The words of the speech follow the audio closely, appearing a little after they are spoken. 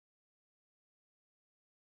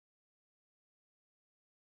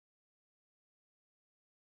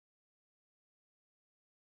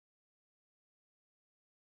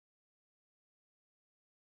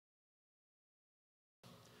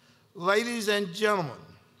Ladies and gentlemen,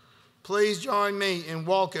 please join me in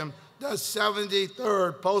welcoming the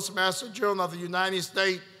 73rd Postmaster General of the United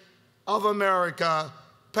States of America,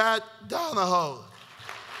 Pat Donahoe.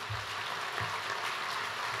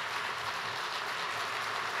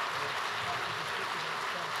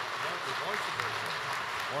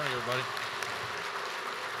 Morning, everybody.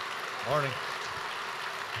 Morning.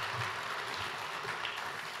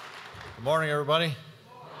 Good morning, everybody.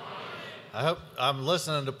 I hope I'm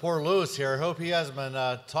listening to poor Lewis here. I hope he hasn't been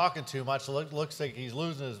talking too much. It looks like he's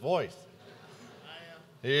losing his voice. I am.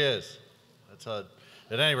 He is. That's at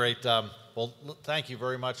any rate, well, thank you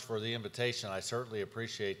very much for the invitation. I certainly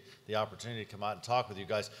appreciate the opportunity to come out and talk with you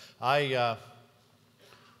guys.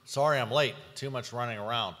 Sorry I'm late. Too much running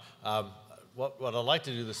around. What I'd like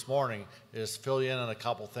to do this morning is fill you in on a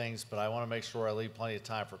couple things, but I want to make sure I leave plenty of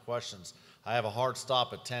time for questions. I have a hard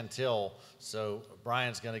stop at 10 till, so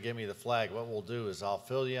Brian's going to give me the flag. What we'll do is I'll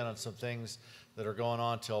fill you in on some things that are going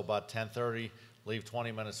on till about 10:30, leave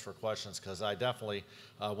 20 minutes for questions, because I definitely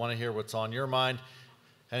want to hear what's on your mind.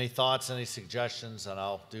 Any thoughts, any suggestions, and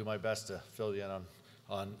I'll do my best to fill you in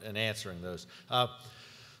on answering those.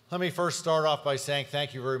 Let me first start off by saying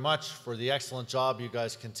thank you very much for the excellent job you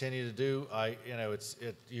guys continue to do.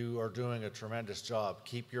 You are doing a tremendous job.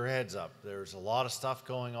 Keep your heads up. There's a lot of stuff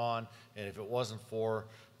going on, and if it wasn't for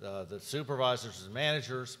the supervisors and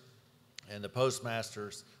managers and the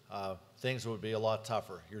postmasters, things would be a lot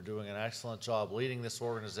tougher. You're doing an excellent job leading this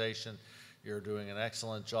organization. You're doing an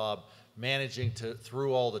excellent job managing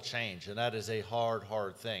through all the change, and that is a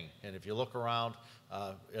hard thing. And if you look around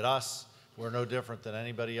at us, we're no different than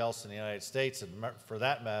anybody else in the United States, and for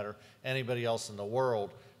that matter, anybody else in the world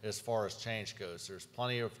as far as change goes. There's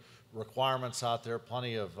plenty of requirements out there,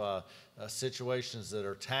 plenty of situations that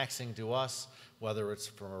are taxing to us, whether it's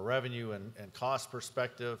from a revenue and cost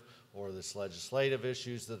perspective, or this legislative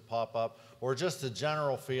issues that pop up, or just the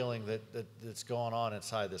general feeling that's going on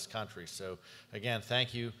inside this country. So again,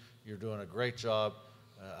 thank you. You're doing a great job.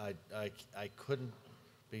 I couldn't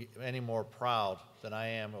be any more proud than I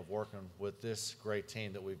am of working with this great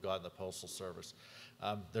team that we've got in the Postal Service.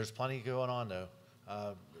 There's plenty going on though.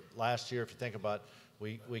 Last year, if you think about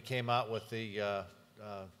it, we came out with the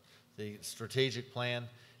strategic plan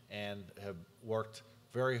and have worked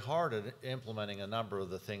very hard at implementing a number of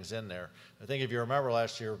the things in there. I think if you remember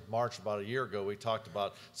last year, March, about a year ago, we talked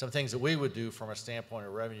about some things that we would do from a standpoint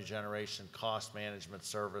of revenue generation, cost management,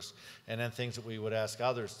 service, and then things that we would ask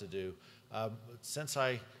others to do. Since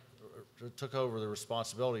I took over the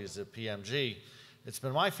responsibilities at PMG, it's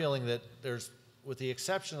been my feeling that with the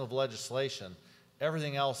exception of legislation,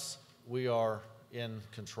 everything else we are in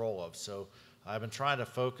control of. So I've been trying to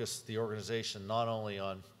focus the organization not only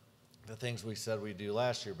on the things we said we'd do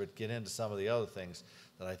last year, but get into some of the other things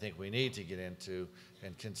that I think we need to get into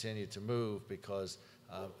and continue to move, because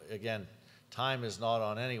again, time is not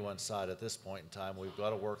on anyone's side at this point in time. We've got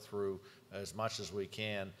to work through as much as we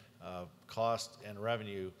can cost and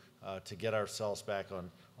revenue to get ourselves back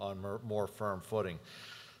on more firm footing.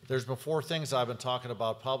 There's been four things I've been talking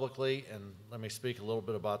about publicly, and let me speak a little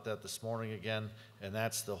bit about that this morning again, and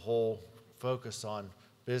that's the whole focus on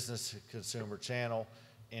business to consumer channel,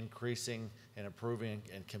 increasing and improving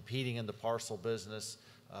and competing in the parcel business,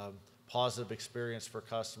 positive experience for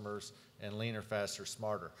customers, and leaner, faster,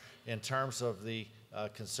 smarter. In terms of the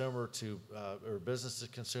consumer to or business to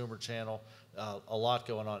consumer channel, a lot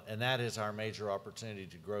going on, and that is our major opportunity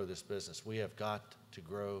to grow this business. We have got to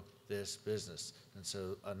grow this business, and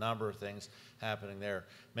so a number of things happening there.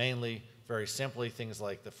 Mainly, very simply, things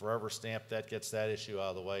like the Forever Stamp, that gets that issue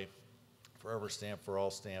out of the way. Forever Stamp for all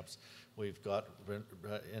stamps. We've got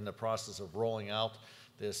in the process of rolling out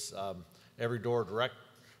this Every Door Direct,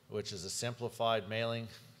 which is a simplified mailing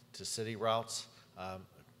to city routes.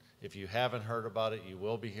 If you haven't heard about it, you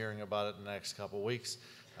will be hearing about it in the next couple of weeks.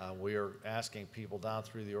 We are asking people down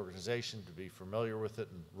through the organization to be familiar with it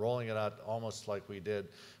and rolling it out almost like we did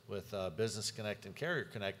with Business Connect and Carrier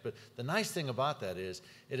Connect. But the nice thing about that is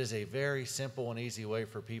it is a very simple and easy way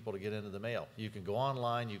for people to get into the mail. You can go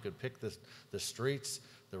online, you can pick the streets,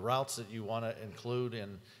 the routes that you want to include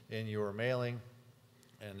in your mailing,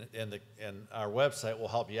 and our website will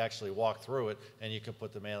help you actually walk through it, and you can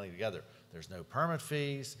put the mailing together. There's no permit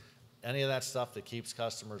fees, any of that stuff that keeps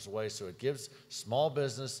customers away. So it gives small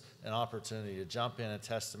business an opportunity to jump in and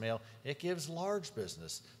test the mail. It gives large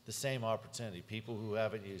business the same opportunity, people who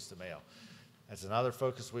haven't used the mail. That's another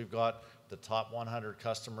focus we've got. The top 100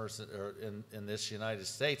 customers that are in this United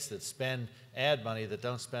States that spend ad money that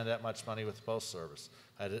don't spend that much money with the Postal Service.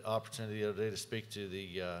 I had an opportunity the other day to speak to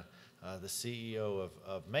the CEO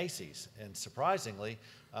of Macy's, and surprisingly,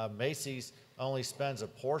 Macy's only spends a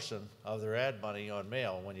portion of their ad money on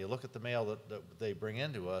mail. When you look at the mail that they bring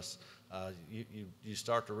into us, you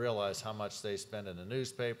start to realize how much they spend in the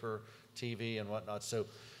newspaper, TV, and whatnot. So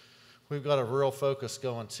we've got a real focus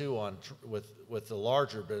going too on with the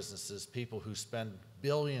larger businesses, people who spend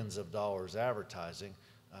billions of dollars advertising,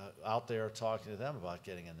 out there talking to them about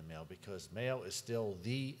getting in the mail, because mail is still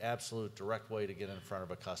the absolute direct way to get in front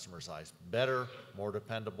of a customer's eyes. Better, more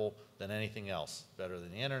dependable than anything else. Better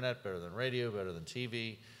than the internet, better than radio, better than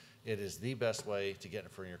TV. It is the best way to get in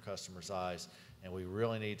front of your customer's eyes, and we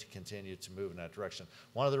really need to continue to move in that direction.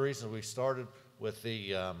 One of the reasons we started with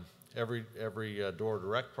the every door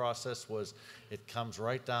direct process was it comes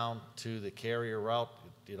right down to the carrier route.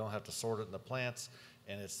 You don't have to sort it in the plants,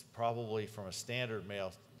 and it's probably, from a standard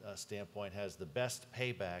mail standpoint, has the best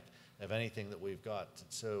payback of anything that we've got.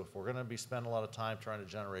 So if we're going to be spending a lot of time trying to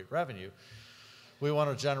generate revenue, we want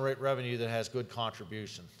to generate revenue that has good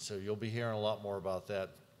contribution. So you'll be hearing a lot more about that.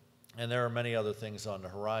 And there are many other things on the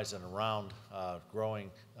horizon around growing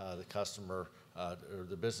the customer or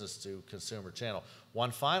the business to consumer channel. One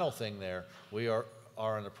final thing there, we are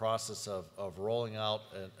in the process of rolling out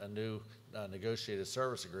a new negotiated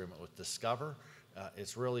service agreement with Discover.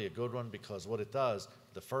 It's really a good one, because what it does,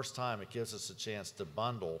 the first time, it gives us a chance to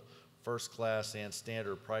bundle first class and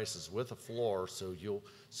standard prices with a floor, so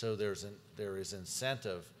there is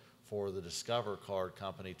incentive for the Discover card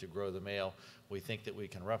company to grow the mail. We think that we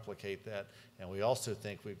can replicate that, and we also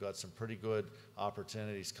think we've got some pretty good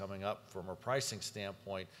opportunities coming up from a pricing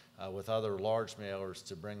standpoint with other large mailers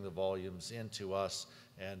to bring the volumes into us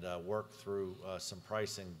and work through some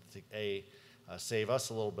pricing to save us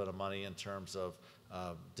a little bit of money in terms of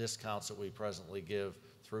discounts that we presently give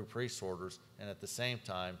through pre-sorters, and at the same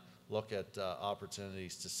time look at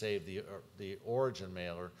opportunities to save the origin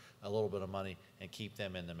mailer a little bit of money and keep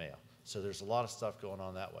them in the mail. So there's a lot of stuff going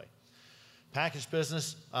on that way. Package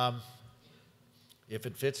business, if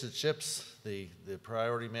it fits, it ships. The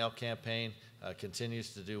priority mail campaign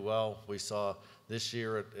continues to do well. We saw this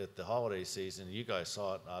year at the holiday season, you guys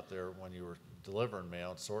saw it out there when you were delivering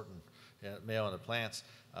mail and sorting mail in the plants,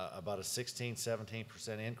 about a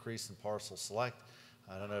 16-17% increase in parcel select.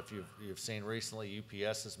 I don't know if you've seen recently,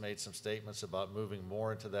 UPS has made some statements about moving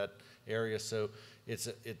more into that area. So it's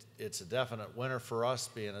a definite winner for us,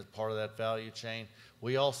 being a part of that value chain.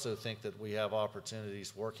 We also think that we have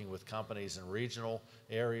opportunities working with companies in regional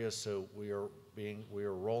areas. So we are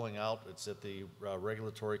rolling out, it's at the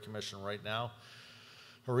Regulatory Commission right now,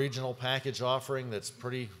 a regional package offering that's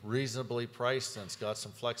pretty reasonably priced, and it's got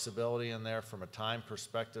some flexibility in there from a time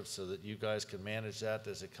perspective, so that you guys can manage that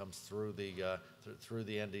as it comes through the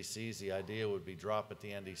NDCs. The idea would be drop at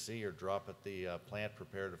the NDC or drop at the plant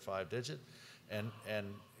prepared at 5-digit, and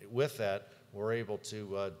with that we're able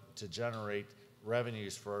to generate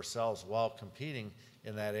revenues for ourselves while competing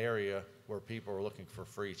in that area where people are looking for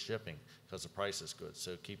free shipping because the price is good.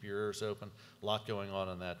 So keep your ears open. A lot going on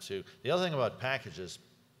in that too. The other thing about packages,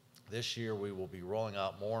 this year we will be rolling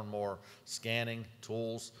out more and more scanning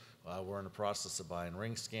tools. We're in the process of buying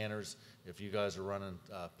ring scanners. If you guys are running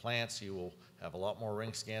plants, you will have a lot more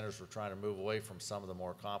ring scanners. We're trying to move away from some of the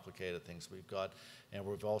more complicated things we've got. And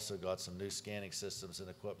we've also got some new scanning systems and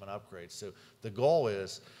equipment upgrades. So the goal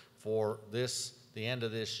is for the end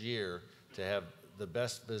of this year to have the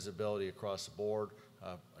best visibility across the board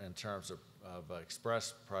in terms of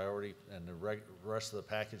express, priority, and the rest of the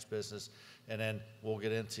package business. And then we'll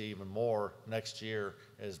get into even more next year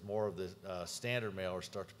as more of the standard mailers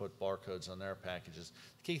start to put barcodes on their packages.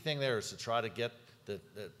 The key thing there is to try to get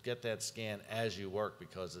that scan as you work,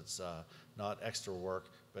 because it's not extra work,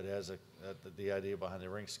 but the idea behind the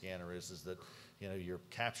ring scanner is that you're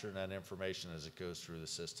capturing that information as it goes through the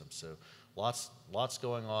system. So lots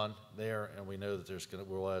going on there, and we know that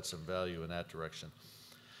we'll add some value in that direction.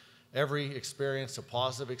 Every experience, a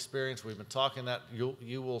positive experience. We've been talking that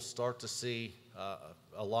you will start to see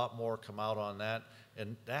a lot more come out on that,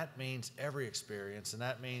 and that means every experience, and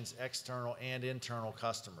that means external and internal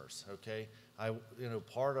customers. Okay,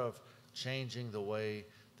 part of changing the way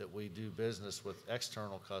that we do business with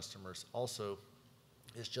external customers also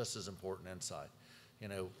is just as important inside.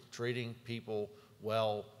 Treating people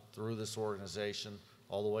well through this organization,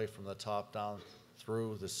 all the way from the top down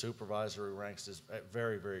through the supervisory ranks, is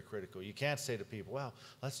very, very critical. You can't say to people, well,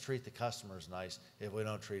 let's treat the customers nice if we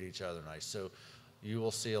don't treat each other nice. So you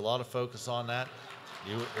will see a lot of focus on that.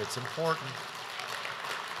 It's important.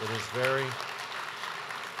 It's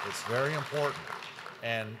very important.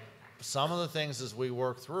 And some of the things as we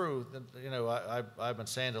work through, I've been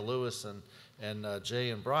saying to Lewis and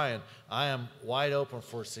Jay and Brian, I am wide open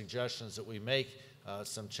for suggestions that we make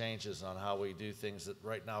some changes on how we do things that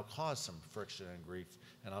right now cause some friction and grief,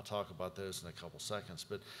 and I'll talk about those in a couple seconds.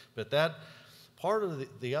 But that part of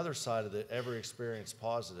the other side of the every experience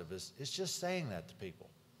positive is just saying that to people.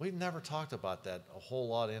 We've never talked about that a whole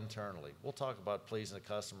lot internally. We'll talk about pleasing the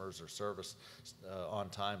customers or service on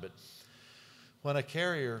time, but when a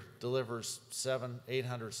carrier delivers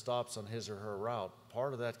 700-800 stops on his or her route,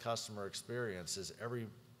 part of that customer experience is every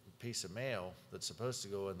piece of mail that's supposed to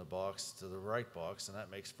go in the box to the right box, and that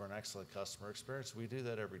makes for an excellent customer experience. We do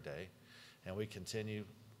that every day, and we continue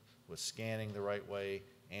with scanning the right way,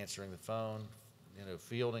 answering the phone,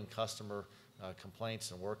 fielding customer complaints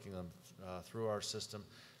and working them through our system.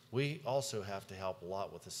 We also have to help a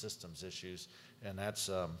lot with the systems issues, and that's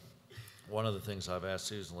one of the things I've asked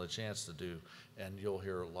Susan LaChance to do, and you'll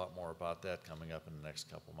hear a lot more about that coming up in the next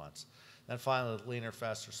couple months. Then finally, leaner,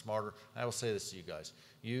 faster, smarter. I will say this to you guys.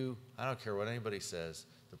 I don't care what anybody says,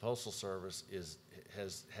 the Postal Service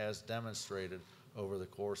has demonstrated over the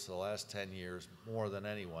course of the last 10 years, more than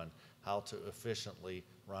anyone, how to efficiently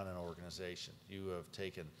run an organization.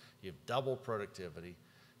 You've doubled productivity,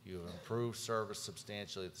 you've improved service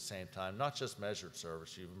substantially at the same time, not just measured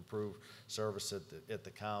service, you've improved service at the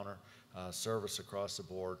counter, service across the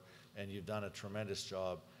board, and you've done a tremendous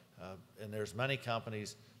job. And there's many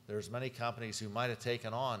companies who might have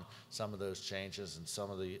taken on some of those changes and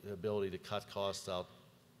some of the ability to cut costs out.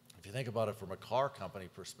 If you think about it from a car company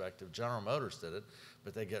perspective, General Motors did it,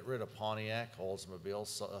 but they get rid of Pontiac, Oldsmobile,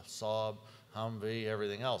 Saab, Humvee,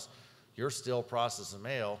 everything else. You're still processing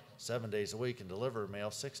mail 7 days a week and delivering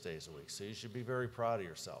mail 6 days a week, so you should be very proud of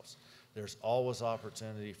yourselves. There's always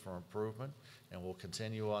opportunity for improvement, and we'll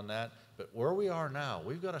continue on that. But where we are now,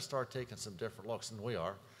 we've got to start taking some different looks, and we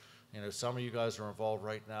are. Some of you guys are involved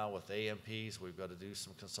right now with AMPs. We've got to do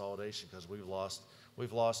some consolidation because we've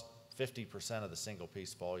lost 50% of the single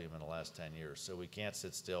piece volume in the last 10 years. So we can't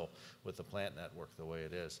sit still with the plant network the way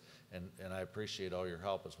it is. And I appreciate all your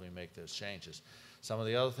help as we make those changes. Some of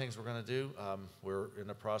the other things we're going to do, we're in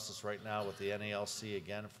the process right now with the NALC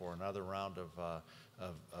again for another round of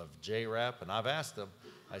JRAP. And I've asked them,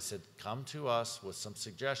 I said, come to us with some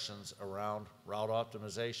suggestions around route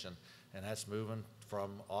optimization. And that's moving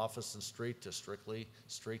from office and street to strictly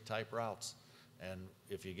street type routes. And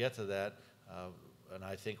if you get to that, and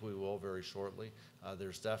I think we will very shortly,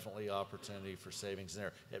 there's definitely opportunity for savings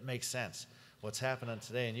there. It makes sense. What's happening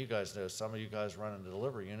today, and you guys know, some of you guys running the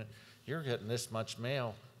delivery unit, you're getting this much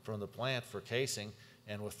mail from the plant for casing,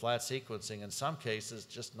 and with flat sequencing, in some cases,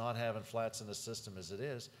 just not having flats in the system as it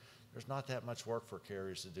is, there's not that much work for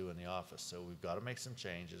carriers to do in the office. So we've got to make some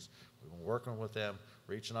changes. We've been working with them,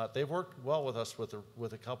 reaching out. They've worked well with us with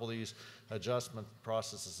a couple of these adjustment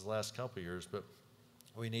processes the last couple of years, but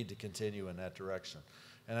we need to continue in that direction.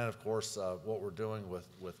 And then, of course, what we're doing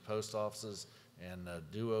with post offices and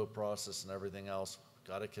duo process and everything else,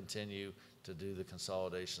 got to continue to do the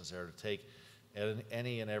consolidations there to take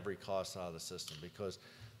any and every cost out of the system. Because,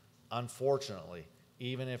 unfortunately,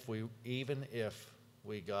 even if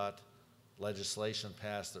we got legislation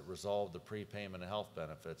passed that resolved the prepayment of health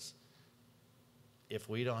benefits, if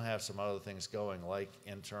we don't have some other things going like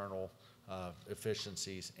internal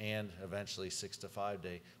efficiencies and eventually 6 to 5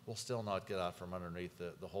 day, we'll still not get out from underneath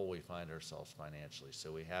the hole we find ourselves financially.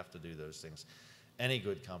 So we have to do those things. Any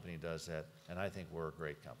good company does that, and I think we're a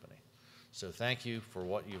great company. So thank you for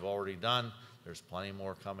what you've already done. There's plenty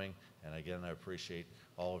more coming, and again, I appreciate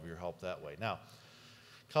all of your help that way. Now,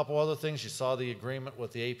 a couple other things. You saw the agreement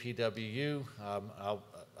with the APWU.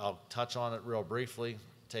 I'll touch on it real briefly,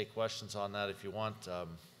 take questions on that if you want.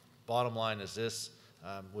 Bottom line is this.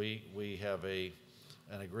 We have an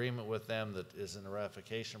agreement with them that is in the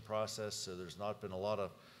ratification process, so there's not been a lot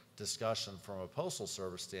of discussion from a Postal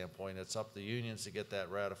Service standpoint. It's up to the unions to get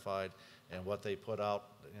that ratified, and what they put out,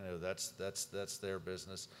 that's their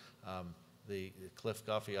business. The Cliff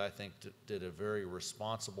Guffey, I think, did a very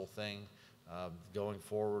responsible thing. Going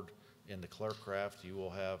forward in the clerkcraft, you will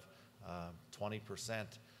have 20%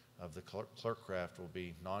 of the clerkcraft will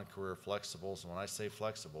be non-career flexibles. And when I say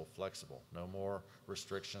flexible, flexible. No more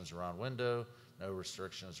restrictions around window, no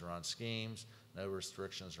restrictions around schemes, no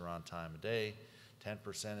restrictions around time of day,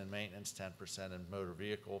 10% in maintenance, 10% in motor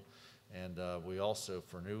vehicle. And we also,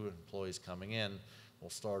 for new employees coming in, will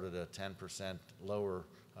start at a 10% lower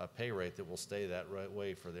pay rate that will stay that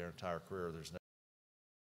way for their entire career. There's